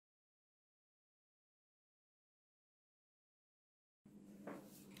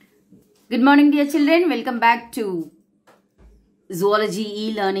Good morning, dear children. Welcome back to Zoology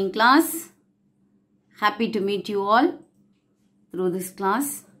e-learning class. Happy to meet you all through this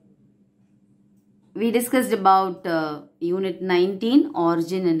class. We discussed about Unit 19,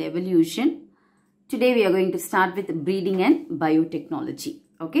 Origin and Evolution. Today we are going to start with breeding and biotechnology.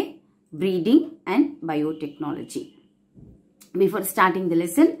 Okay? Breeding and biotechnology. Before starting the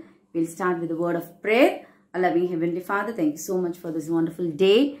lesson, we'll start with a word of prayer. Our loving Heavenly Father, thank you so much for this wonderful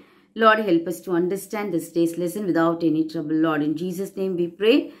day. Lord, help us to understand this day's lesson without any trouble. Lord, in Jesus' name we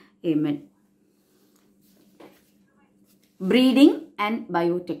pray. Amen. Breeding and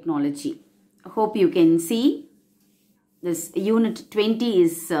biotechnology. I hope you can see this unit 20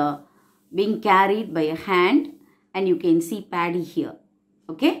 is being carried by a hand and you can see paddy here.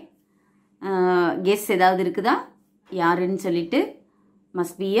 Okay? Guess edavadhu irukudha? Yarun solittu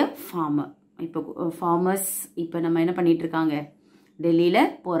must be a farmer. இப்போ farmers இப்போ நம்ம என்ன பண்ணிட்டு இருக்காங்க? டெல்லியில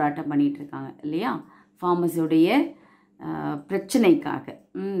போராட்டம் பண்ணிட்டு இருக்காங்க இல்லையா? farmers உடைய பிரச்சனைக்காக.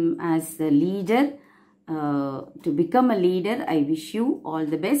 As a leader, to become a leader, I wish you all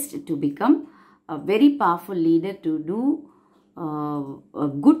the best to become a very powerful leader to do a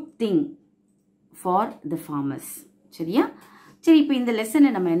good thing for the farmers. சரியா? சரி, இப்போ இந்த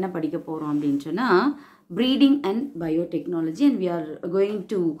லெசனை நம்ம என்ன படிக்க போறோம் அப்படின்னு சொன்னா breeding and biotechnology, and we are going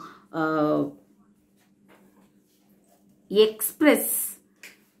to express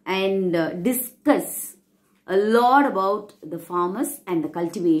and discuss a lot about the farmers and the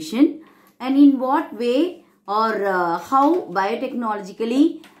cultivation and in what way or how biotechnologically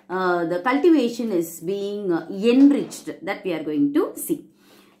the cultivation is being enriched, that we are going to see.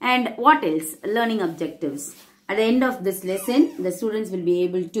 And what else? Learning objectives. At the end of this lesson, the students will be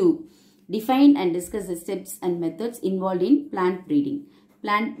able to define and discuss the steps and methods involved in plant breeding.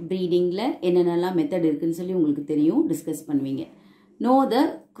 Plant breeding la enna method irukku solli ungalku theriyum, discuss பண்ணுவீங்க. Know the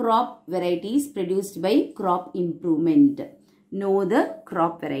crop varieties produced by crop improvement. Know the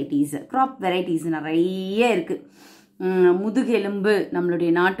crop varieties. Crop varieties நிறைய இருக்கு. முதுகெலும்பு,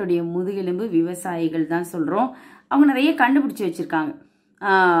 நம்மளுடைய நாட்டுடைய முதுகெலும்பு விவசாயிகள் தான் சொல்றோம். அவங்க நிறைய கண்டுபிடிச்சு வச்சிருக்காங்க.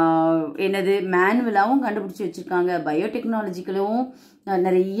 என்னது மேனுவலாவும் கண்டுபிடிச்சு வச்சிருக்காங்க, பயோடெக்னாலஜிக்கலும்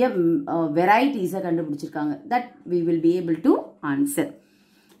நிறைய வெரைட்டிஸை கண்டுபிடிச்சிருக்காங்க. That we will be able to answer.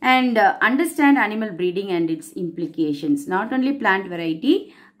 And understand animal breeding and its implications. Not only plant variety,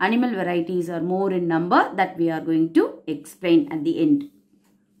 animal varieties are more in number that we are going to explain at the end.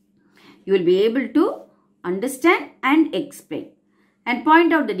 You will be able to understand and explain. And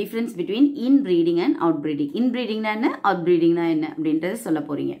point out the difference between inbreeding and outbreeding. Inbreeding na enna, outbreeding na enna அப்படின்றது சொல்ல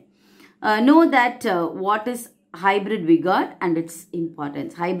போறீங்க. Know that what is hybrid vigor and its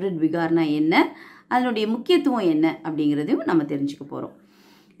importance. Hybrid vigor na என்ன, அதனுடைய முக்கியத்துவம் என்ன அப்படிங்கிறதையும் நம்ம தெரிஞ்சுக்க போறோம்.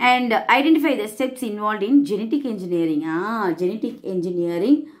 And identify the steps involved in genetic engineering. Genetic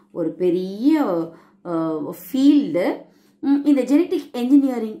engineering ஒரு பெரிய field. இந்த genetic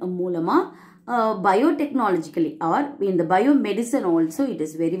engineering மூலமா biotechnologically or in the biomedicine also it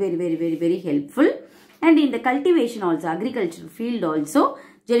is very helpful, and in the cultivation also, agriculture field also,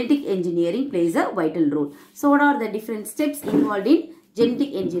 genetic engineering plays a vital role. So what are the different steps involved in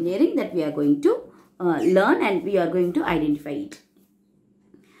genetic engineering that we are going to learn, and we are going to identify it.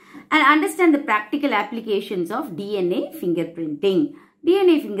 And understand the practical applications of DNA fingerprinting.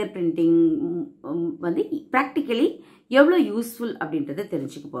 DNA fingerprinting வந்து practically எவ்வளோ useful அப்படின்றத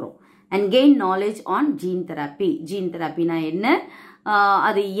தெரிஞ்சுக்க போகிறோம். And gain knowledge on gene therapy. Gene therapy na என்ன,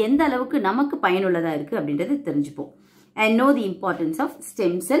 அது எந்த அளவுக்கு நமக்கு பயனுள்ளதாக இருக்குது அப்படின்றத தெரிஞ்சுப்போம். And know the importance of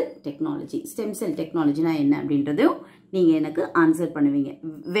stem cell technology. Stem cell technology na என்ன அப்படின்றதையும் நீங்கள் எனக்கு ஆன்சர் பண்ணுவீங்க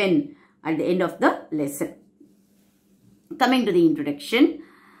when at the end of the lesson. Coming to the introduction.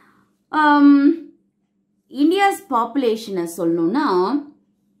 India's population சொல்லணும்னா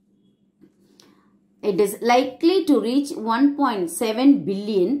it is likely to reach 1.7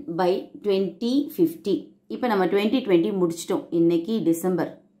 billion by 2050. இப்போ நம்ம 2020 முடிச்சிட்டோம். இன்னைக்கு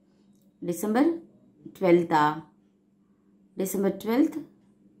December 12th December 12th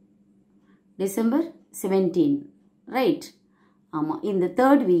December 17, right? ஆமாம், இந்த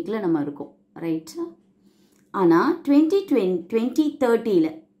தேர்ட் வீக்கில் நம்ம இருக்கோம், ரைட்? ஆனால்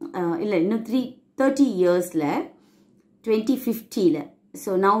 2030ல் இல்லை, இன்னும் 30 இயர்ஸில் 2050ல், so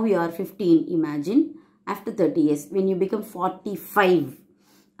now we are 15, imagine after 30 years when you become 45,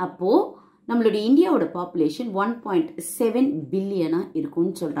 அப்போ நம்மளுடைய இந்தியாவோட பாப்புலேஷன் 1.7 பில்லியனா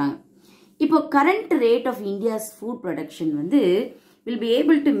இருக்கும்னு சொல்றாங்க. இப்போ current rate of India's food production வந்து will be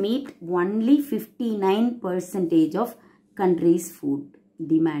able to meet only 59% of country's food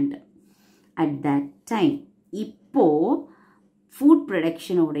demand at that time. இப்போ ஃபுட்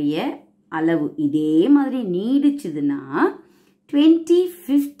ப்ரொடக்ஷனோடைய அளவு இதே மாதிரி நீடிச்சுதுன்னா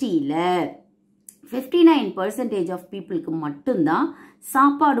 2050ல 59% ஆஃப் பீப்புளுக்கு மட்டும்தான்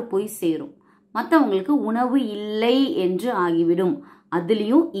சாப்பாடு போய் சேரும். மற்றவங்களுக்கு உணவு இல்லை என்று ஆகிவிடும்.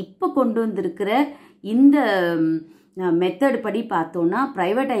 அதுலேயும் இப்போ கொண்டு வந்திருக்கிற இந்த மெத்தட் படி பார்த்தோன்னா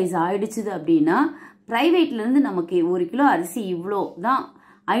ப்ரைவேட்டைஸ் ஆயிடுச்சுது அப்படின்னா ப்ரைவேட்லேருந்து நமக்கு 1 கிலோ அரிசி இவ்வளோ தான்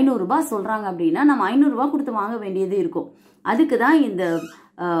 500 ரூபாய் சொல்கிறாங்க அப்படின்னா நம்ம 500 ரூபாய் கொடுத்து வாங்க வேண்டியது இருக்கும். அதுக்கு தான் இந்த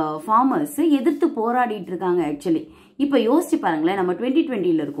ஃபார்மர்ஸ் எதிர்த்து போராடிட்டு இருக்காங்க. ஆக்சுவலி இப்போ யோசிச்சு பாருங்களேன், நம்ம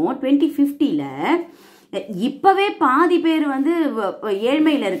 2020ல் இருக்கோம். 2050ல் இப்போவே பாதி பேர் வந்து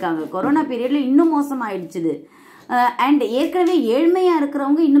ஏழ்மையில் இருக்காங்க. கொரோனா பீரியடில் இன்னும் மோசமாயிடுச்சுது. அண்ட் ஏற்கனவே ஏழ்மையாக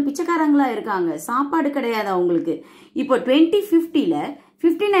இருக்கிறவங்க இன்னும் பிச்சைக்காரங்களாக இருக்காங்க. சாப்பாடு கிடையாது அவங்களுக்கு. இப்போ 2050ல்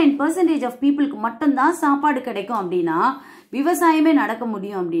 59% ஆஃப் பீப்புளுக்கு மட்டும்தான் சாப்பாடு கிடைக்கும் அப்படின்னா விவசாயமே நடக்க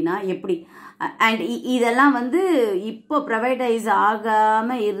முடியும் அப்படின்னா எப்படி? அண்ட் இதெல்லாம் வந்து இப்போ ப்ரைவேட்டைஸ்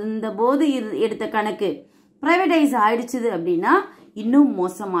ஆகாமல் இருந்தபோது எடுத்த கணக்கு. ப்ரைவேட்டைஸ் ஆயிடுச்சுது அப்படின்னா இன்னும்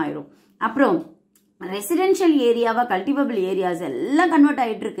மோசமாயிரும். அப்புறம் ரெசிடென்ஷியல் ஏரியாவாக கல்டிவபிள் ஏரியாஸ் எல்லாம் கன்வெர்ட்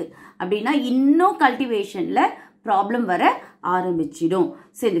ஆகிட்டு இருக்கு அப்படின்னா இன்னும் கல்டிவேஷனில் ப்ராப்ளம் வர ஆரம்பிச்சிடும்.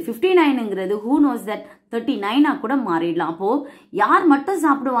 ஸோ இந்த 59ங்கிறது ஹூ நோஸ் தட் 39 கூட மாறிடலாம். அப்போது யார் மட்டும்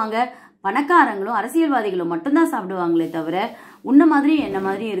சாப்பிடுவாங்க? பணக்காரங்களும் அரசியல்வாதிகளும் மட்டும்தான் சாப்பிடுவாங்களே தவிர உன்ன மாதிரி என்ன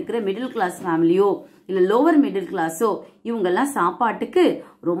மாதிரி இருக்கிற மிடில் கிளாஸ் ஃபேமிலியோ இல்லை லோவர் மிடில் கிளாஸோ இவங்கெல்லாம் சாப்பாட்டுக்கு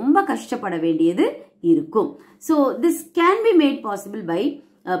ரொம்ப கஷ்டப்பட வேண்டியது இருக்கும். So this can be made possible by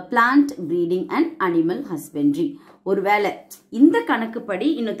plant breeding and animal ஹஸ்பெண்ட்ரி. ஒருவேளை இந்த கணக்குப்படி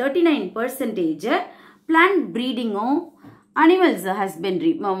இன்னும் 39% பிளான்ட் ப்ரீடிங்கும் அனிமல்ஸ்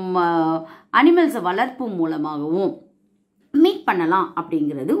ஹஸ்பெண்ட்ரி அனிமல்ஸை வளர்ப்பு மூலமாகவும் மீட் பண்ணலாம்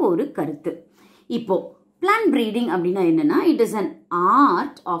அப்படிங்கிறது ஒரு கருத்து. இப்போ பிளான்ட் ப்ரீடிங் அப்படின்னா என்னன்னா, it is an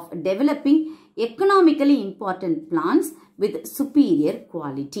art of developing economically important plants with superior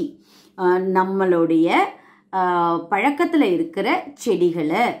quality. நம்மளுடைய பழக்கத்தில் இருக்கிற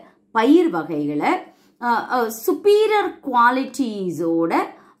செடிகளை பயிர் வகைகளை சுப்பீரியர் குவாலிட்டிஸோட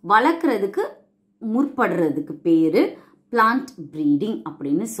வளர்க்குறதுக்கு முற்படுறதுக்கு பேரு பிளான்ட் ப்ரீடிங்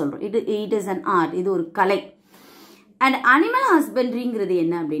அப்படின்னு சொல்றோம். It is an art. இது ஒரு கலை. அண்ட் அனிமல் ஹஸ்பெண்ட்ரிங்கிறது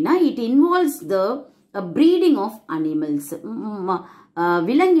என்ன அப்படின்னா, it involves the breeding of animals.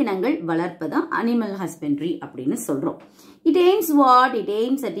 விலங்கினங்கள் வளர்ப்பதான் அனிமல் ஹஸ்பெண்ட்ரி அப்படின்னு சொல்றோம். It AIIMS what? It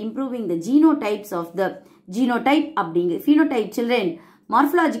AIIMS at improving the genotypes of the genotype அப்படிங்கிற ஃபீனோடைப் சில்ட்ரன்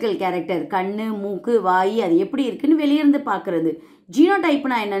மார்ஃபலாஜிக்கல் கேரக்டர், கண்ணு மூக்கு வாய் அது எப்படி இருக்குன்னு வெளியிருந்து பார்க்கறது.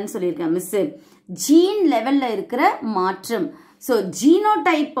 ஜீனோடைப்னா என்னன்னு சொல்லியிருக்கேன் மிஸ். ஜீன் லெவல்ல இருக்கிற மாற்றம். So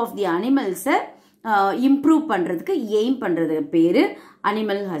genotype of the அனிமல்ஸை improve பண்றதுக்கு எய்ம் பண்றது பேரு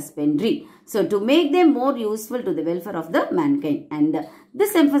animal ஹஸ்பெண்ட்ரி. So to make them more useful to the welfare of the mankind. And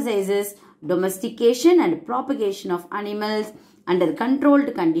this emphasises domestication and propagation of animals under controlled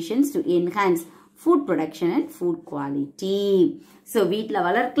conditions to enhance food production and food quality. So வீட்ல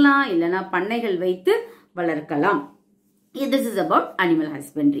வளர்க்கலாம், இல்லனா பண்ணைகள் வைத்து வளர்க்கலாம். This is about animal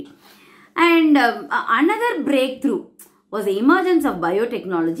husbandry. And another breakthrough was the emergence of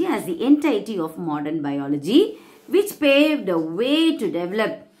biotechnology as the entity of modern biology, which paved the way to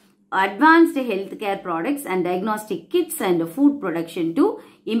develop advanced healthcare products and diagnostic kits and food production to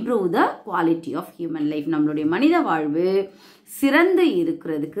improve the quality of human life. நம்மளுடைய மனித வாழ்வு சிறந்து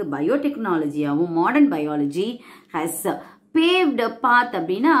இருக்கிறதுக்கு பயோடெக்னாலஜியாவும் modern biology has paved a path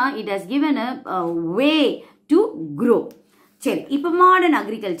அப்படின்னா it has given a way to grow. சரி, இப்போ modern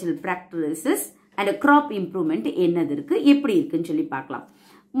agricultural practices and graph improvement என்னது இருக்கு, எப்படி இருக்குன்னு சொல்லி பார்க்கலாம்.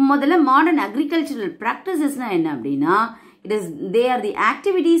 முதல்ல மாடர்ன் அக்ரிகல்ச்சரல் ப்ராக்டிசஸ்னா என்ன அப்படின்னா, they are the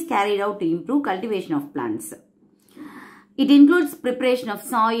activities carried out to improve cultivation of plants. It includes preparation of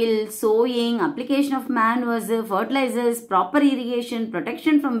soil, sowing, application of manures, fertilizers, proper irrigation,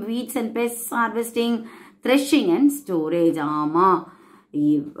 protection from weeds and pests, harvesting, threshing and storage. ஆமா,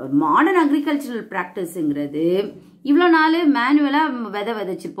 modern agricultural ப்ராக்டிஸ்ங்கிறது இவ்வளோ நாள் மேனுவலாக விதை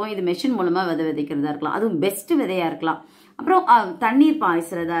விதைச்சிருப்போம். இது machine மூலமாக விதை விதைக்கிறதா இருக்கலாம், அதுவும் பெஸ்ட் விதையாக இருக்கலாம். அப்புறம் தண்ணீர்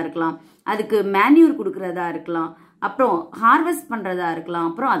பாய்ச்சுறதா இருக்கலாம், அதுக்கு மேன்யூர் கொடுக்கறதா இருக்கலாம், அப்புறம் ஹார்வெஸ்ட் பண்ணுறதா இருக்கலாம்,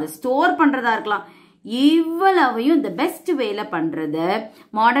 அப்புறம் அதை ஸ்டோர் பண்ணுறதா இருக்கலாம். இவ்வளவையும் இந்த பெஸ்ட் வேல பண்ணுறத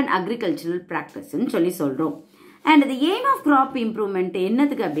மாடர்ன் அக்ரிகல்ச்சரல் ப்ராக்டிஸ்ன்னு சொல்லி சொல்கிறோம். And the aim of graph improvement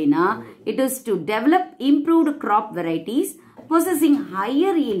என்னதுக்கு அப்படின்னா, it is to develop improved graph varieties possessing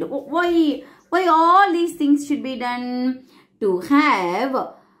higher yield. Why all these things should be done? To have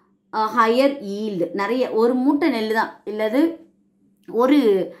a higher yield. நிறைய ஒரு மூட்டை நெல் தான் இல்லது ஒரு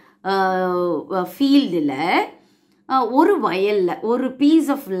ஃபீல்டில் ஒரு வயலில் ஒரு பீஸ்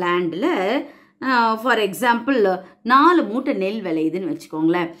ஆஃப் லேண்டில் ஃபார் எக்ஸாம்பிள் 4 மூட்டை நெல் விளையுதுன்னு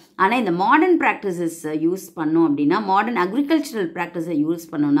வச்சுக்கோங்களேன். ஆனால் இந்த மாடர்ன் ப்ராக்டிசஸ் யூஸ் பண்ணோம் அப்படின்னா, மாடர்ன் அக்ரிகல்ச்சரல் ப்ராக்டிஸை யூஸ்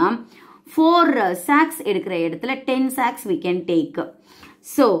பண்ணோம்னா 4 sacks எடுக்கிற இடத்துல 10 sacks we can take.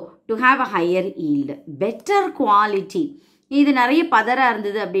 So to have a higher yield, better quality. இது நிறைய பதரா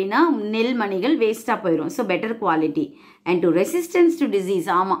இருந்தது அப்படின்னா நெல் மணிகள் வேஸ்ட்டாக போயிடும். So better quality and to resistance to disease.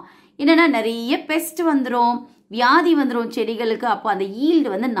 ஆமாம், என்னென்னா நிறைய பெஸ்ட் வந்துடும், வியாதி வந்துடும் செடிகளுக்கு. அப்போ அந்த ஈல்டு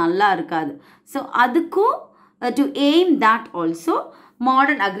வந்து நல்லா இருக்காது. ஸோ அதுக்கும் to aim that also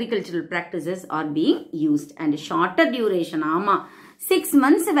modern agricultural practices are being used. And shorter duration. ஆமாம், 6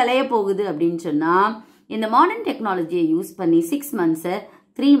 months விளைய போகுது அப்படின்னு சொன்னால் இந்த மாடர்ன் டெக்னாலஜியை யூஸ் பண்ணி 6 months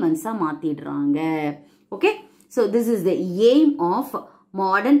 3 months மாற்றிடுறாங்க. Okay, so this is the aim of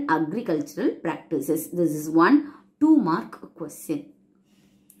modern agricultural practices. This is one 2-mark question.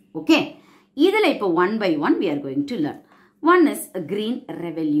 Okay, இதில் இப்போ one by one we are going to learn. One is a green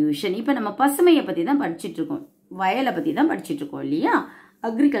revolution. இப்போ நம்ம பசுமையை பற்றி தான் படிச்சுட்டு இருக்கோம், வயலை பற்றி தான் படிச்சுட்டு இருக்கோம் இல்லையா,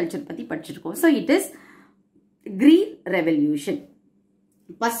 அக்ரிகல்ச்சர் பற்றி படிச்சுட்டு இருக்கோம். So it is green revolution,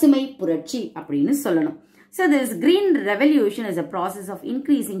 பசுமை புரட்சி அப்படின்னு சொல்லணும். So this green revolution is a process of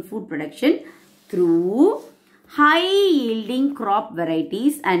increasing food production through high yielding crop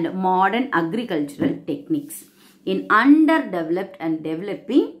varieties and modern agricultural techniques in underdeveloped and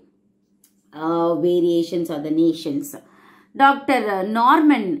developing variations of the nations. Dr.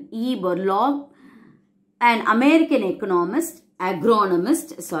 Norman E. Borlaug, an American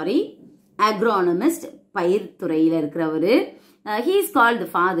agronomist, பயிர் துறையில் இருக்கிறவரு, he is called the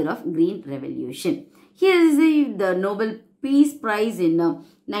father of green revolution. He received the Nobel Peace Prize in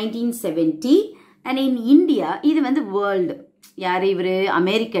 1970. And in India, இது வந்து world, யார் இவர்,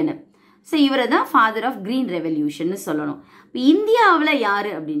 அமெரிக்கனு. So இவரை தான் father of green revolution சொல்லணும். இப்போ இந்தியாவில் யார்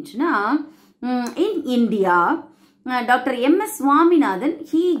அப்படின்னு சொன்னால், in India doctor MS Swaminathan,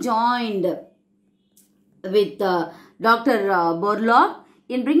 he joined with Dr. Borlaug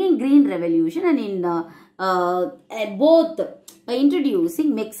in bringing green revolution and in both introducing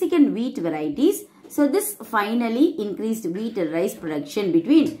Mexican wheat varieties. So this finally increased wheat and rice production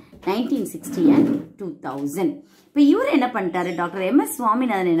between 1960 and 2000. இப்போ இவர் என்ன பண்ணிட்டாரு, டாக்டர் MS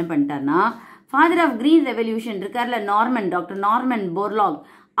சுவாமிநாதன் என்ன பண்ணிட்டாருன்னா, father of green revolution இருக்கார்ல doctor Norman Borlaug,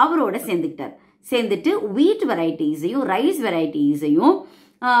 அவரோட சேர்ந்துட்டு வீட் வெரைட்டிஸையும் ரைஸ் வெரைட்டிஸையும்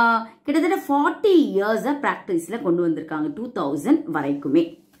கிட்டத்தட்ட 40 years ப்ராக்டிஸில் கொண்டு வந்திருக்காங்க 2000 வரைக்குமே.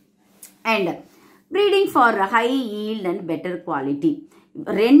 And breeding for high yield and better quality.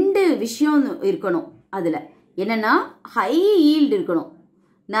 2 விஷயம் இருக்கணும் அதில். என்னென்னா ஹை ஈல்டு இருக்கணும்,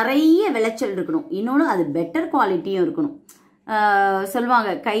 நிறைய விளைச்சல் இருக்கணும், இன்னொன்று அது பெட்டர் குவாலிட்டியும் இருக்கணும். சொல்லுவாங்க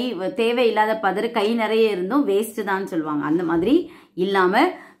கை தேவையில்லாத பதறு கை நிறைய இருந்தும் வேஸ்ட்டு தான் சொல்லுவாங்க. அந்த மாதிரி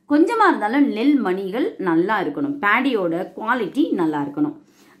இல்லாமல் கொஞ்சமாக இருந்தாலும் நெல் மணிகள் நல்லா இருக்கணும், பேடியோட குவாலிட்டி நல்லா இருக்கணும்.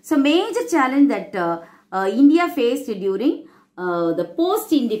 So major challenge that India faced during the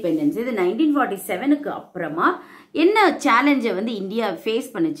post independence, இது 1947க்கு அப்புறமா என்ன சேலஞ்சை வந்து இந்தியா ஃபேஸ்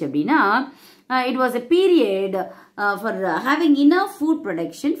பண்ணுச்சு அப்படின்னா, it was a period for having enough food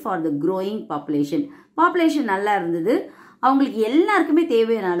production for the growing population. Population நல்லா இருந்தது, அவங்களுக்கு எல்லாருக்குமே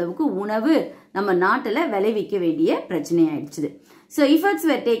தேவையான அளவுக்கு உணவு நம்ம நாட்டில் விளைவிக்க வேண்டிய பிரச்சனை ஆயிடுச்சு. So efforts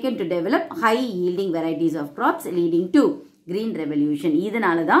were taken to develop high yielding varieties of crops leading to green revolution.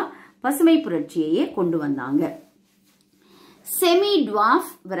 இதனால தான் பசுமை புரட்சியையே கொண்டு வந்தாங்க. Semi dwarf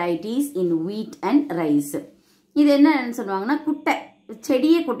varieties in wheat and rice. இது என்னன்னு சொல்லுவாங்கன்னா,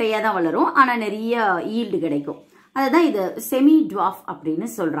 செடியே குட்டையாக தான் வளரும், ஆனால் நிறைய ஈல்டு கிடைக்கும். அதுதான் இது செமி டுவாஃப் அப்படின்னு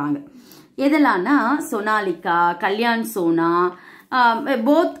சொல்கிறாங்க. எதெல்லாம்னா Sonalika, Kalyan Sona,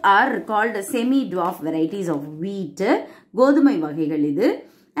 both are called semi dwarf varieties of வீட், கோதுமை வகைகள் இது.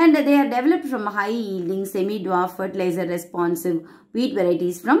 And they are developed from high yielding semi dwarf fertiliser responsive வீட்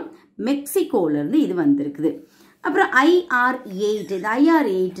வெரைட்டிஸ் ஃப்ரம் மெக்சிகோலேருந்து இது வந்திருக்குது. அப்புறம் IR8. இது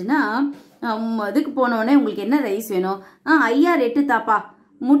IR8னா இதுக்கு போனோடனே உங்களுக்கு என்ன ரைஸ் வேணும், IR8 தாப்பா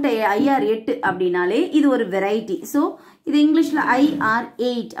மூட்டை IR8 அப்படின்னாலே இது ஒரு வெரைட்டி. ஸோ இது இங்கிலீஷில்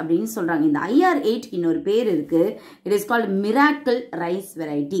IR8 அப்படின்னு சொல்கிறாங்க. இந்த IR8க்கு இன்னொரு பேர் இருக்குது, it is called miracle rice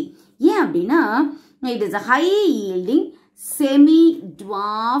variety. ஏன் அப்படின்னா it is a high yielding semi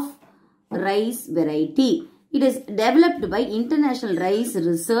dwarf rice variety. It is developed by international rice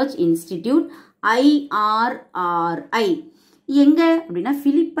research institute IRRI. எங்க அப்படின்னா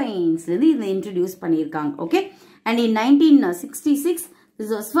பிலிப்பைன்ஸ்லேருந்து இதை இன்ட்ரடியூஸ் பண்ணியிருக்காங்க. Okay, and in 1966 this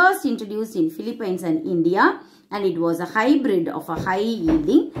was first introduced in Philippines and India and it was a hybrid of a high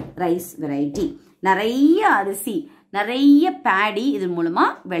yielding rice variety. நிறைய அரிசி, நிறைய பேடி இது மூலமா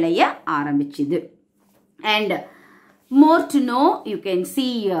விளைய ஆரம்பிச்சுது. And more to know, you can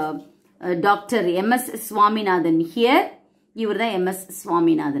see Dr. MS Swaminathan here. இவர் தான் MS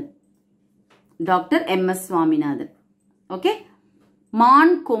Swaminathan. Dr. M.S. Swaminathan. Okay. Man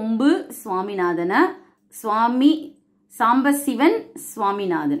Kombu Swaminathan, Swami Sambasivan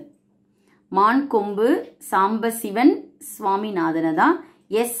Swaminathan. Man Kombu Sambasivan Swaminathan da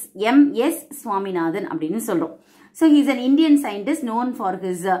S.M.S. Swaminathan அப்படின்னு சொல்றோம். So he is an Indian scientist known for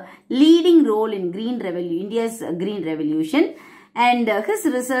his leading role in India's green revolution, and his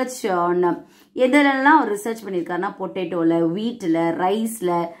research on எதெல்லாம் research பண்ணிருக்காருன்னா பொட்டேட்டோல, வீட்ல,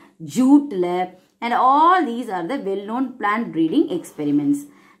 ரைஸ்ல, ஜூட்ல, and all these are the well-known plant breeding experiments.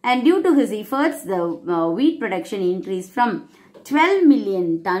 And due to his efforts, the wheat production increased from 12 million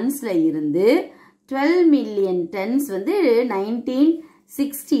tons ல இருந்து 12 million tons வந்து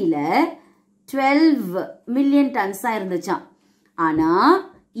 1960 ல 12 million tons இருந்துச்சாம். ஆனா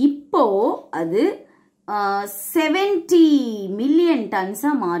இப்போ அது 70 million tons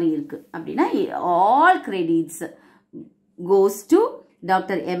மாறி இருக்கு. அப்படின்னா all credits goes to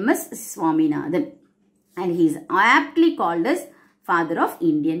Dr. M.S. Swaminathan, and he is aptly called as father of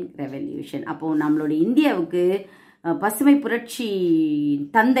Indian Revolution. அப்போ நம்மளோட இந்தியாவுக்கு பசுமை புரட்சி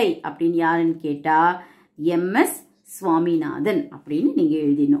தந்தை அப்படின்னு யாருன்னு கேட்டா M.S. Swaminathan அப்படின்னு நீங்க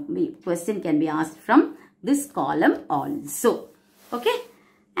எழுதினோம். Question can be asked from this column also. Okay.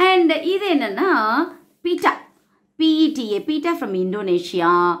 And இது என்னன்னா PETA. PETA. PETA from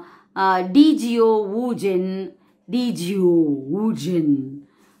Indonesia. DGO Wujen. DGO Wujen.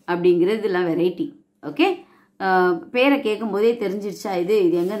 அப்படிங்கிறதுலாம் வெரைட்டி. ஓகே. பேரை கேட்கும் போதே தெரிஞ்சிருச்சா இது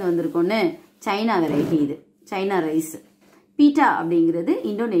எங்கேருந்து வந்திருக்கோன்னு? சைனா வெரைட்டி இது. China rice. PETA அப்படிங்கிறது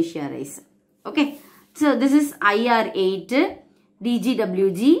Indonesia rice. Okay. So this is IR8,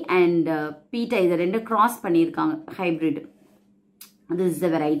 DGWG and PETA. இது ரெண்டு cross பண்ணியிருக்காங்க hybrid. This is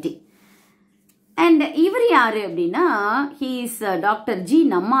the variety. And இவர் யாரு அப்படின்னா he is Dr. G.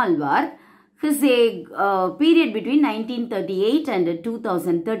 Nammalwar. His period between 1938 and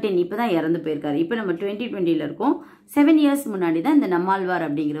 2013 இப்பதான் இறந்து போயிருக்காரு. இப்போ நம்ம 2020ல இருக்கோம். 7 years முன்னாடி தான் இந்த நம்மாழ்வார்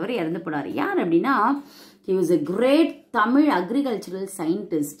அப்படிங்கிறவர் இறந்து போனாரு. யார் அப்படின்னா he was a great Tamil agricultural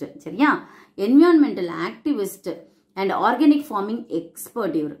scientist. சரியா? Environmental activist and organic farming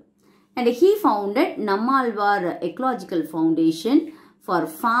expert இவர். And he founded Nammalwar Ecological Foundation for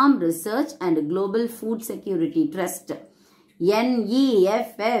Farm Research and Global Food Security Trust.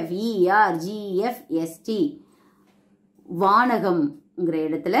 NEFFERGFST வானகம்ங்கிற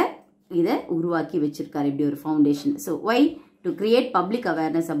இடத்துல இதை உருவாக்கி வச்சிருக்காரு இப்படி ஒரு foundation. So Y to create public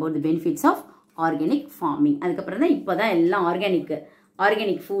awareness about the benefits of organic farming. அதுக்கப்புறம் தான் இப்போ தான் எல்லாம்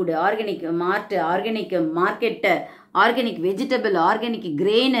organic food, organic market, organic vegetable, organic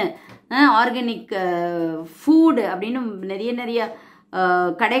grain, organic food அப்படின்னு நிறைய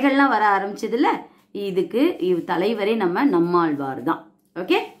கடைகள்லாம் வர ஆரம்பிச்சதுல இதுக்கு தலைவரே நம்மாழ்வார் தான்.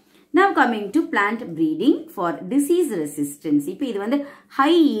 Okay. Now coming to plant breeding for disease resistance. இப்போ இது வந்து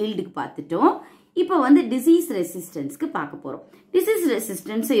high yieldக்கு பார்த்துட்டோம். இப்போ வந்து disease resistanceக்கு பார்க்க போறோம். disease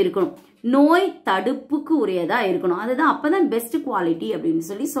resistance இருக்கணும், நோய் தடுப்புக்கு உரியதா இருக்கணும். அதுதான் அப்பதான் பெஸ்ட் குவாலிட்டி அப்படின்னு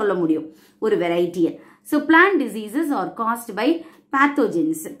சொல்ல முடியும் ஒரு வெரைட்டியை. So plant diseases are caused by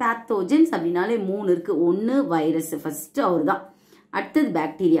pathogens. Pathogens அப்படின்னாலே 3 இருக்கு. ஒன்னு வைரஸ், ஃபர்ஸ்ட் அவர் தான், அடுத்தது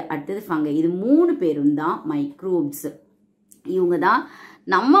பாக்டீரியா, அடுத்தது ஃபங்கை. இது 3 பேரும் தான் மைக்ரோப்ஸ். இவங்க தான்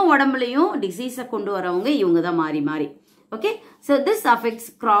நம்ம உடம்புலையும் டிசீஸை கொண்டு வரவங்க. இவங்க தான் மாறி. Okay. So this affects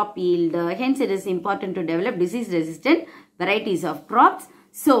crop yield. Hence it is important to develop disease resistant varieties of crops.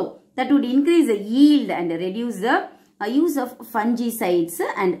 So that would increase the yield and reduce the use of fungicides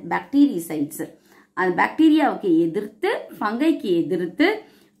and bactericides. அந்த பாக்டீரியாவுக்கு எதிர்த்து ஃபங்கைக்கு எதிர்த்து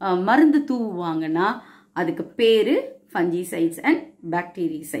மருந்து தூவுவாங்கன்னா அதுக்கு பேரு fungicides and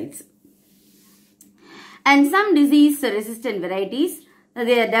bactericides. And some disease resistant varieties,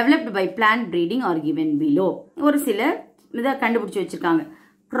 they are developed by plant breeding or given below. ஒரு சில இதை கண்டுபிடிச்சு வச்சிருக்காங்க.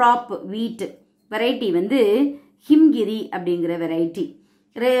 crop wheat variety வந்து ஹிம்கிரி அப்படிங்கிற வெரைட்டி.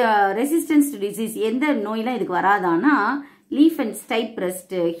 ரெசிஸ்டன்ஸ் டு டிசீஸ், எந்த நோயெல்லாம் இதுக்கு வராதானா leaf and ஸ்டைப்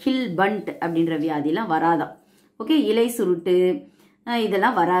rust, hill fund அப்படின்ற வியாதிலாம் வராதான். ஓகே. இலை சுருட்டு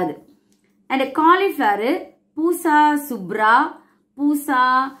இதெல்லாம் வராது. And cauliflower Pusa Subhra, Pusa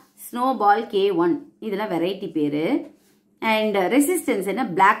snowball K1 இதெல்லாம் வெரைட்டி பேரு. அண்ட் ரெசிஸ்டன்ஸ் என்ன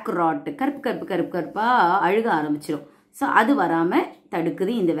பிளாக் ராட், கருப்பா அழுக ஆரம்பிச்சிடும். ஸோ அது வராமல்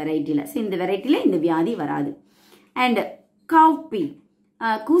தடுக்குது இந்த வெரைட்டியில். ஸோ இந்த வெரைட்டியில் இந்த வியாதி வராது. And கவுபி,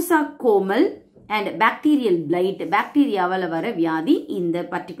 கூசா Komal and bacterial flight, பாக்டீரியாவால் வர வியாதி இந்த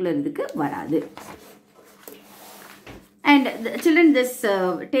பர்டிகுலர் இதுக்கு வராது. And children, this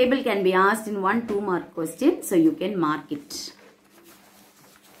table can be asked in 1-2 mark question, so you can mark it.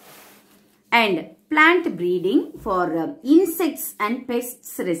 And plant breeding for insects and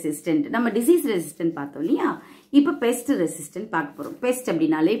pests resistant. நம்ம disease resistant பார்த்தோம் இல்லையா? இப்போ pest resistant பார்க்க போறோம். Pest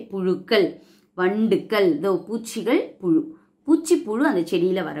அப்படினாலே புழுக்கள், வண்டுக்கள், பூச்சிகள், புழு, பூச்சி புழு அந்த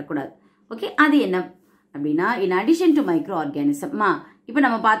செடியில் வரக்கூடாது. ஓகே, அது என்ன அப்படின்னா இன் அடிஷன் டு மைக்ரோ ஆர்கானிசம்மா இப்போ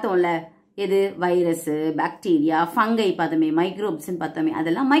நம்ம பார்த்தோம்ல, எது வைரஸு, பாக்டீரியா, ஃபங்கை பார்த்தோமே, மைக்ரோப்ஸ்ன்னு பார்த்தோமே,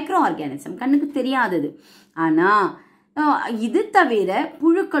 அதெல்லாம் மைக்ரோ ஆர்கானிசம், கண்ணுக்கு தெரியாதது. ஆனால் இது தவிர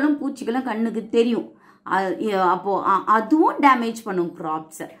புழுக்களும் பூச்சிகளும் கண்ணுக்கு தெரியும். அப்போ அதுவும் டேமேஜ் பண்ணும்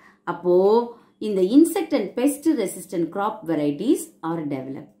கிராப்ஸ். அப்போ இந்த insect and best resistant graph varieties R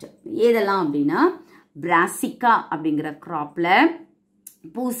developed. ஏதெல்லாம் அப்படின்னா பிராசிகா அப்படிங்கிற கிராப்ல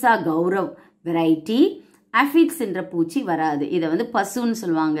பூசா கௌரவ் வெரைட்டி, அஃபிட்ஸ் என்ற பூச்சி வராது. இதை வந்து பசுன்னு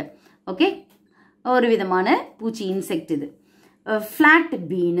சொல்லுவாங்க. ஓகே, ஒரு விதமான பூச்சி இன்செக்ட் இது. ஃப்ளாட்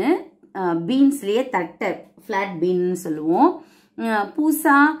பீனு, பீன்ஸ்லேயே தட்டை ஃப்ளாட் பீன்னு சொல்லுவோம்.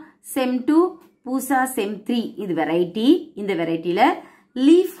 பூசா செம் 2, பூசா செம் 3 இது வெரைட்டி. இந்த வெரைட்டியில்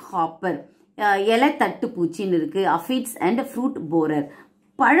லீஃப் ஹாப்பர், இலை தட்டு பூச்சின்னு இருக்கு. அஃபிட்ஸ் அண்ட் ஃப்ரூட் போரர்,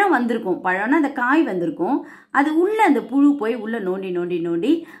 பழம் வந்திருக்கும், பழம்னா அந்த காய் வந்திருக்கும், அது உள்ள அந்த புழு போய் உள்ள நோண்டி நோண்டி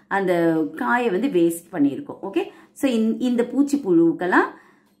நோண்டி அந்த காயை வந்து வேஸ்ட் பண்ணியிருக்கோம். ஓகே, ஸோ இந்த பூச்சி புழுக்கெல்லாம்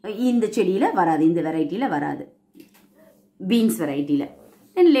இந்த செடியில் வராது, இந்த வெரைட்டியில் வராது, பீன்ஸ் வெரைட்டியில்.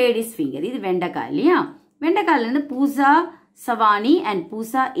 தென் லேடிஸ் ஃபிங்கர், இது வெண்டைக்காய் இல்லையா? வெண்டைக்காயிலேருந்து பூசா Sawani and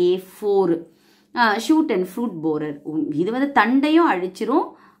Pusa A4, shoot and fruit borer. இது வந்து தண்டையும் அழிச்சிரும்.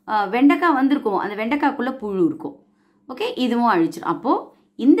 வெண்டைக்காய் வந்திருக்கும், அந்த வெண்டைக்காய்க்குள்ளே புழு இருக்கும். ஓகே, இதுவும் அழிச்சிடும். அப்போது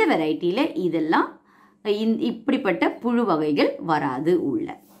இந்த வெரைட்டியில் இதெல்லாம் இப்படிப்பட்ட புழு வகைகள் வராது உள்ள.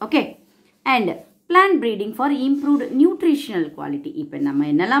 Okay, and plant breeding for improved nutritional quality. இப்போ நம்ம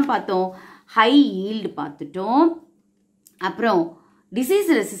என்னெல்லாம் பார்த்தோம்? ஹை ஈல்டு பார்த்துட்டோம், அப்புறம் டிசீஸ்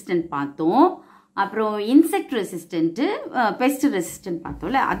ரெசிஸ்டன்ட் பார்த்தோம், அப்புறம் இன்செக்ட் ரெசிஸ்டன்ட்டு, பெஸ்ட் ரெசிஸ்டன்ட்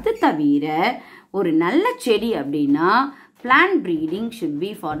பார்த்தோம்ல. அது தவிர ஒரு நல்ல செடி அப்படின்னா plant breeding should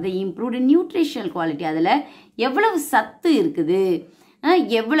be for the improved nutritional quality. அதில் எவ்வளவு சத்து இருக்குது,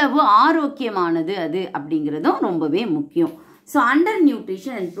 எவ்வளவு ஆரோக்கியமானது அது அப்படிங்கிறதும் ரொம்பவே முக்கியம். So under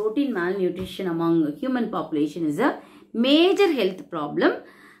nutrition and protein மேல் nutrition among human population is a major health problem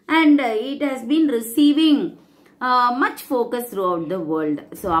and it has been receiving much focus throughout the world.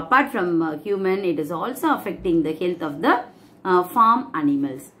 So apart from human, it is also affecting the health of the farm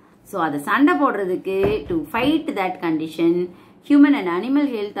animals. So அதை சண்டை போடுறதுக்கு to fight that condition, human and animal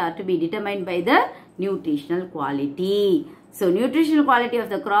health are to be determined by the nutritional quality. So nutritional quality of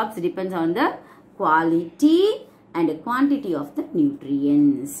the crops depends on the quality and quantity of the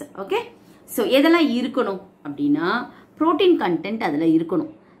nutrients. Okay, so எதெல்லாம் இருக்கணும் அப்படின்னா protein content அதில்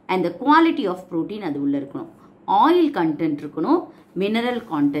இருக்கணும், and the quality of protein அது உள்ள இருக்கணும், oil content இருக்கணும், mineral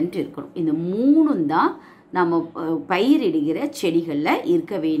content இருக்கணும். இந்த மூணும் தான் நம்ம பயிரிடுகிற செடிகளில்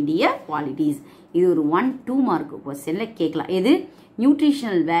இருக்க வேண்டிய குவாலிட்டிஸ். இது ஒரு 1-2 மார்க் கொஸ்டினில் கேட்கலாம். எது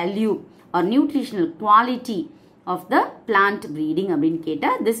nutritional value or nutritional quality of the plant breeding அப்படின்னு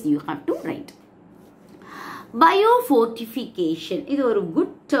கேட்டால் this you have to right. பயோஃபோர்டிஃபிகேஷன், இது ஒரு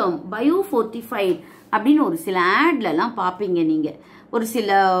குட் டேர்ம். பயோஃபோர்டிஃபைட் அப்படின்னு ஒரு சில ஆட்லலாம் பார்ப்பீங்க நீங்கள், ஒரு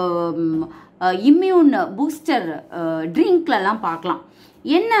சில இம்யூன் பூஸ்டர் ட்ரிங்க்லலாம் பார்க்கலாம்.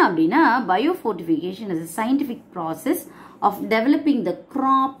 என்ன அப்படின்னா பயோஃபோர்டிஃபிகேஷன் is a scientific process of developing the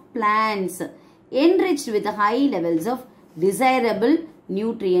crop plants enriched with high levels of desirable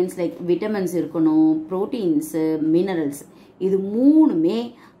nutrients like vitamins இருக்கணும், proteins, minerals. இது மூணுமே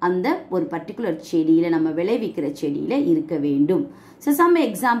அந்த ஒரு பர்டிகுலர் செடியில், நம்ம விளைவிக்கிற செடியில் இருக்க வேண்டும். ஸோ சம்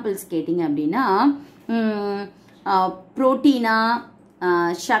எக்ஸாம்பிள்ஸ் கேட்டிங்க அப்படின்னா புரோட்டீனா,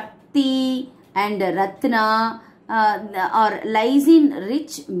 சக்தி and Ratna R lysine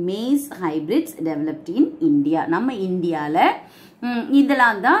rich maze hybrids developed in India. நம்ம இந்தியாவில்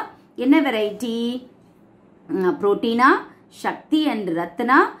இதெல்லாம் தான் என்ன variety? புரோட்டீனா, Sakthi and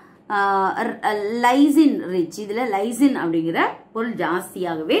Ratna, lysine rich. இதில் லைசின் அப்படிங்கிற பொருள்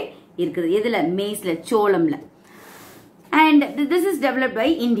ஜாஸ்தியாகவே இருக்குது. இதில் மேஸில், சோளம்ல. And this is developed by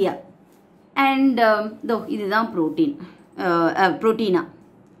India. And இதுதான் புரோட்டீன், புரோட்டீனா,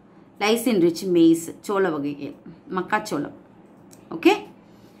 லைசின் ரிச் மேஸ், சோள வகைகள், மக்காச்சோளம். ஓகே,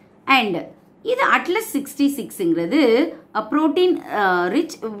 அண்ட் இது அட்லஸ் 66ங்கிறது புரோட்டீன்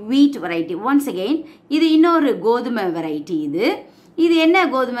ரிச் வீட் வெரைட்டி. ஒன்ஸ் அகெயின் இது இன்னொரு கோதுமை வெரைட்டி. இது என்ன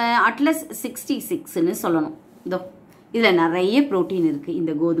கோதுமை? அட்லஸ் 66ன்னு சொல்லணும். இதில் நிறைய புரோட்டீன் இருக்குது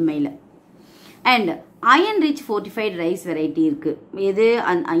இந்த கோதுமையில். And iron rich fortified rice variety இருக்குது. இது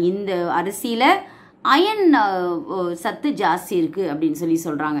இந்த அரிசியில் அயன் சத்து ஜாஸ்தி இருக்குது அப்படின்னு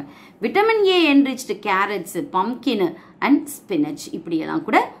சொல்கிறாங்க. Vitamin A enriched carrots, pumpkin and spinach இப்படியெல்லாம்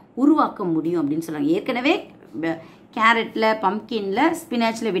கூட உருவாக்க முடியும் அப்படின்னு சொல்கிறாங்க. ஏற்கனவே கேரட்டில், பம்கினில்,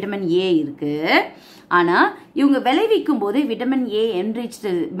 ஸ்பினாச்சில் விட்டமின் ஏ இருக்குது. ஆனால் இவங்க விளைவிக்கும் போது விட்டமின் ஏ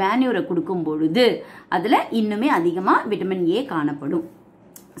என்ரிச்டு மேன்யூரை கொடுக்கும் பொழுது அதில் இன்னுமே அதிகமாக விட்டமின் ஏ காணப்படும்.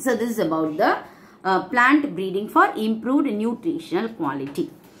 So this is about the plant breeding for improved nutritional quality.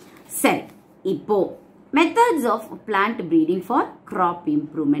 சரி, இப்போ methods of plant breeding for crop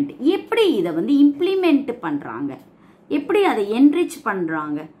improvement. எப்படி இதை வந்து implement பண்றாங்க, எப்படி அதை enrich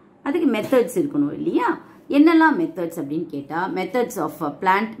பண்றாங்க, அதுக்கு methods இருக்கணும் இல்லையா? என்னெல்லாம் methods அப்படின்னு கேட்டா, methods of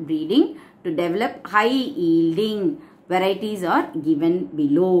plant breeding to develop high yielding varieties are given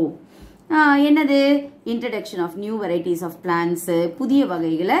below. என்னது? Introduction of new varieties of plants, புதிய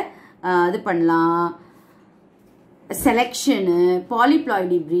வகைகளை அது பண்ணலாம், selection,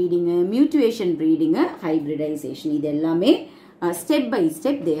 polyploidy breeding, mutation breeding, hybridization, இது எல்லாமே step by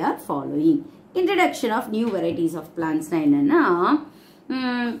step they are following. Introduction of new varieties of plants என்னன்னா,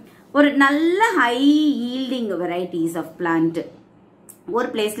 ஒரு நல்ல high yielding varieties of plant ஒரு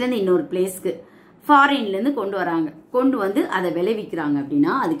பிளேஸ்லேருந்து இன்னொரு பிளேஸ்க்கு ஃபாரின்லேருந்து கொண்டு வராங்க, கொண்டு வந்து அதை விளைவிக்கிறாங்க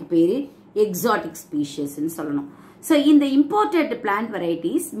அப்படின்னா அதுக்கு பேர் எக்ஸாட்டிக் ஸ்பீஷியஸ்ன்னு சொல்லணும். ஸோ இந்த imported plant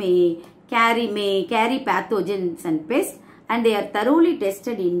varieties may carry pathogens and pests, and they are thoroughly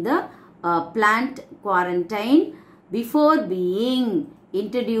tested in the plant quarantine before being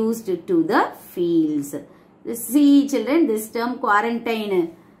introduced to the fields. See children, this term quarantine,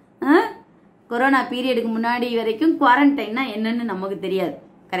 corona பீரியடுக்கு முன்னாடி வரைக்கும் குவாரண்டைன்னா என்னன்னு நமக்கு தெரியாது,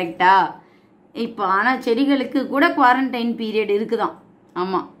 கரெக்டா? இப்போ ஆனால் செடிகளுக்கு கூட குவாரண்டைன் பீரியட் இருக்குதான்.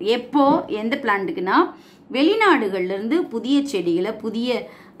 ஆமாம், எப்போ எந்த பிளான்ட்டுக்குன்னா வெளிநாடுகள்லேருந்து புதிய செடிகளை புதிய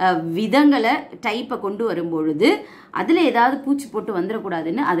விதங்களை டைப்பை கொண்டு வரும்பொழுது அதில் ஏதாவது பூச்சி போட்டு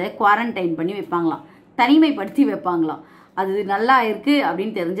வந்துடக்கூடாதுன்னு அதை குவாரண்டைன் பண்ணி வைப்பாங்களாம், தனிமைப்படுத்தி வைப்பாங்களாம். அது நல்லா இருக்குது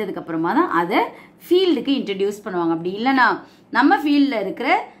அப்படின்னு தெரிஞ்சதுக்கப்புறமா தான் அதை ஃபீல்டுக்கு இன்ட்ரடியூஸ் பண்ணுவாங்க. அப்படி இல்லைன்னா நம்ம ஃபீல்டில் இருக்கிற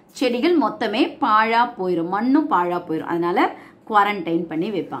செடிகள் மொத்தமே பாழா போயிடும், மண்ணும் பாழா போயிடும். அதனால குவாரண்டைன் பண்ணி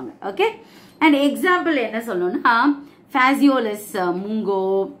வைப்பாங்க. ஓகே, அண்ட் எக்ஸாம்பிள் என்ன சொல்லணும்னா, Phaseolus mungo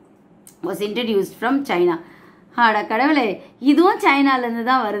was introduced from China. ஆட கடவுளே, இதுவும் சைனாலேருந்து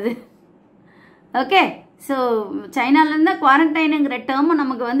தான் வருது. ஓகே, ஸோ சைனாலேருந்து தான் குவாரண்டைனுங்கிற டேர்மும்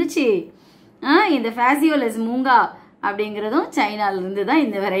நமக்கு வந்துச்சு. இந்த Phaseolus munga அப்படிங்கிறதும் சைனாலேருந்து தான்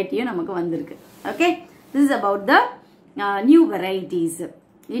இந்த வெரைட்டியும் நமக்கு வந்திருக்கு. Okay, this is about the new varieties,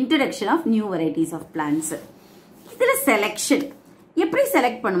 introduction of new varieties of plants. இதுல selection எப்படி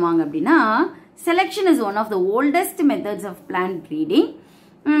செலக்ட் பண்ணுவாங்க அப்படின்னா, selection is one of the oldest methods of plant breeding,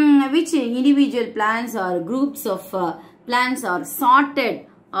 which individual plants or groups of plants are sorted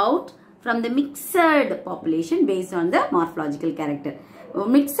out from the mixed population based on the morphological character.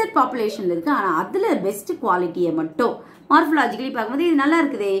 mixed population இருக்கு, ஆனா அதுல best குவாலிட்டியை மட்டும் morphologically பார்க்கும்போது இது நல்லா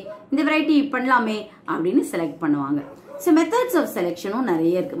இருக்குதே, இந்த வெரைட்டி பண்ணலாமே அப்படின்னு செலக்ட் பண்ணுவாங்க. ஸோ மெத்தட்ஸ் ஆஃப் செலெக்ஷனும்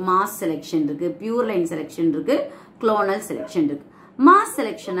நிறைய இருக்கு. மாஸ் செலெக்ஷன் இருக்கு, பியூர் லைன் செலெக்ஷன் இருக்கு, குளோனல் செலெக்ஷன் இருக்கு. மாஸ்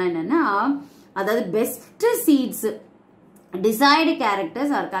செலெக்ஷனா என்னன்னா, அதாவது best seeds desired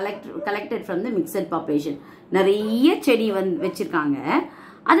characters are collected from the mixed population. நிறைய செடி வச்சிருக்காங்க,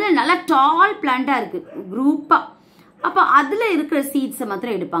 அதுல நல்லா டால் பிளான்டா இருக்கு குரூப்பா, அப்போ அதுல இருக்கிற சீட்ஸை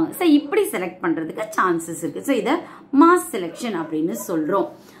மாத்திரம் எடுப்பாங்க. ஸோ இப்படி செலக்ட் பண்றதுக்கு சான்சஸ் இருக்கு. ஸோ இதை மாஸ் செலெக்ஷன் அப்படின்னு சொல்றோம்.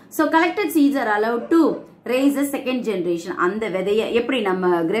 So collected seeds R allowed to raise a second generation. அந்த விதையை எப்படி நம்ம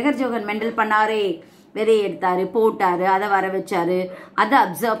கிரெகர் ஜோகன் மெண்டல் பண்ணாரே, விதையை எடுத்தாரு, போட்டாரு, அதை வர வச்சாரு, அதை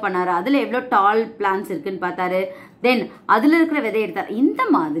அப்சர்வ் பண்ணாரு, அதுல எவ்வளோ டால் பிளான்ஸ் இருக்குன்னு பார்த்தாரு, தென் அதுல இருக்கிற விதையை எடுத்தாரு. இந்த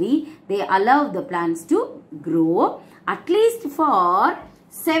மாதிரி they allow the plants to grow at least for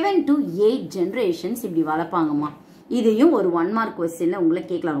 7 to 8 generations. இப்படி வளர்ப்பாங்கம்மா. இதையும் ஒரு 1 மார்க் கொஸ்டின்ல உங்களை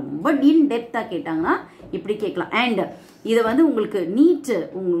கேட்கலாம், ரொம்ப இன் டெப்தா கேட்டாங்கன்னா இப்படி கேட்கலாம். அண்ட் இதை வந்து உங்களுக்கு நீட்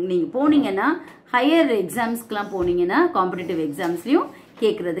நீங்க போனீங்கன்னா ஹையர் எக்ஸாம்ஸ்க்குலாம் போனீங்கன்னா காம்படிட்டிவ் எக்ஸாம்ஸ்லையும்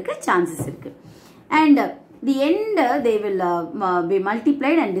கேட்கறதுக்கு சான்சஸ் இருக்கு. And the end they will be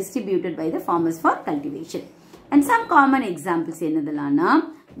multiplied and distributed by the farmers for cultivation. And some common examples என்னதுலான்னா,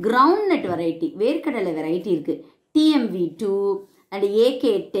 ground nut variety, வேர்க்கடலை வெரைட்டி இருக்கு, TMV2 அண்ட்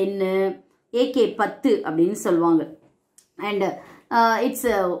AK10, AK10 அப்படின்னு சொல்லுவாங்க. And its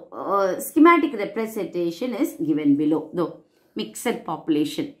schematic representation is given below. Though mixed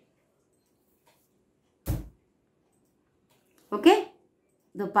population. Okay,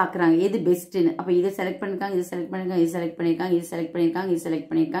 இதோ பார்க்குறாங்க எது பெஸ்ட்டுன்னு. அப்போ இதை செலக்ட் பண்ணிருக்காங்க, இது செலக்ட் பண்ணிருக்காங்க, இது செலக்ட் பண்ணியிருக்காங்க, இது செலக்ட் பண்ணியிருக்காங்க, இது செலக்ட்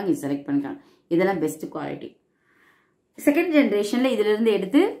பண்ணியிருக்காங்க, இது செலக்ட் பண்ணியிருக்காங்க. இதெல்லாம் பெஸ்ட் குவாலிட்டி. செகண்ட் ஜென்ரேஷனில் இதிலிருந்து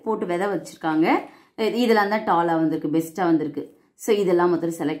எடுத்து போட்டு விதை வச்சுருக்காங்க. இதெல்லாம் தான் டாலாக வந்திருக்கு, பெஸ்ட்டாக வந்திருக்கு. ஸோ இதெல்லாம்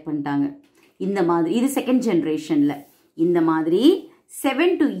மொத்தம் செலக்ட் பண்ணிட்டாங்க. இந்த மாதிரி இது செகண்ட் ஜென்ரேஷனில். இந்த மாதிரி 7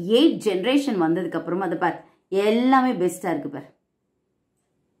 to 8 ஜென்ரேஷன் வந்ததுக்கு அப்புறமா அதை பார் எல்லாமே பெஸ்ட்டாக இருக்கு பார்.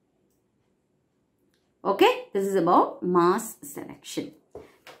 Okay, this is about mass selection.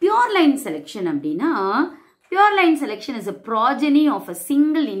 Pure line selection அப்படின்னா, pure line selection is a progeny of a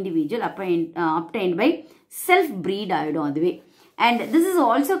single individual obtained by self breed ஆயிடும் அதுவே. And this is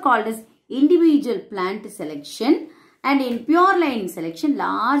also called as individual plant selection, And in pure line selection,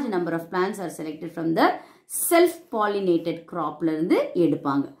 large number of plants are selected from the self-pollinated crop.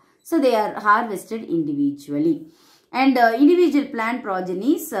 So they are harvested individually. And individual plant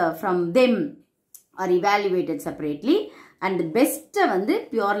progenies from them are evaluated separately. And the best வந்து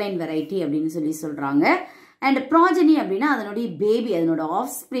pure line variety அப்படின்னு சொல்லி சொல்றாங்க. And progeny அப்படின்னா அதனுடைய baby, அதனோட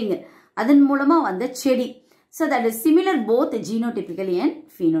offspring, அதன் மூலமா வந்த செடி. So that is similar both genotypically and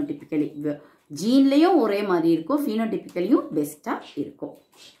phenotypically. Geneலையும் ஒரே மாதிரி இருக்கும், phenotypicallyயும் பெஸ்டா இருக்கும்.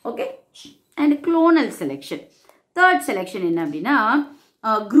 Okay? And clonal selection. Third selection என்ன அப்படின்னா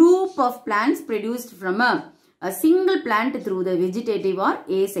a group of plants produced from a single plant through the vegetative or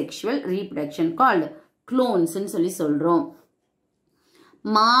asexual reproduction called clones ன்னு சொல்லி சொல்றோம்.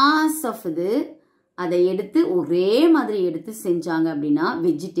 Mass of இது அதை எடுத்து ஒரே மாதிரி எடுத்து செஞ்சாங்க அப்படின்னா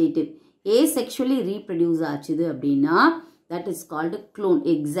vegetative. Asexually reproduce ஆச்சுது அப்படின்னா that is called clone.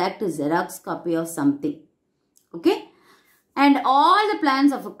 Exact Xerox copy of something. Okay? And all the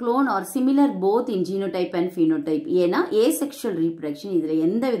plants of a clone are similar both in genotype and phenotype. ஏன்னா asexual reproduction இதுல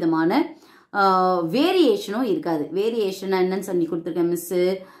எந்த விதமான வேரியேஷனும் இருக்காது. வேரியேஷன் என்னன்னு சொல்லி கொடுத்துருக்கேன் மிஸ்.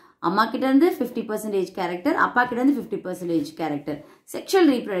 அம்மா கிட்ட இருந்து 50% கேரக்டர், அப்பா கிட்ட இருந்து 50% கேரக்டர். செக்ஷுவல்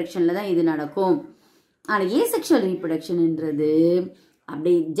ரீப்ரொடக்ஷன்ல தான் இது நடக்கும். ஆனா asexual reproductionன்றது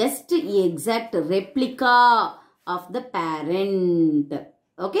அப்படி just exact replica of the parent.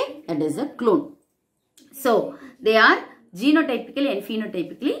 Okay? That is a clone. So they are genotypically and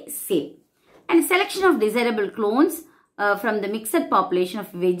phenotypically same. And selection of desirable clones from the mixed population of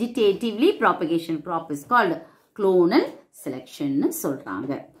vegetatively propagation crop is called clonal selection.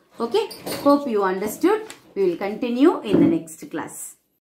 Okay? Hope you understood. We will continue in the next class.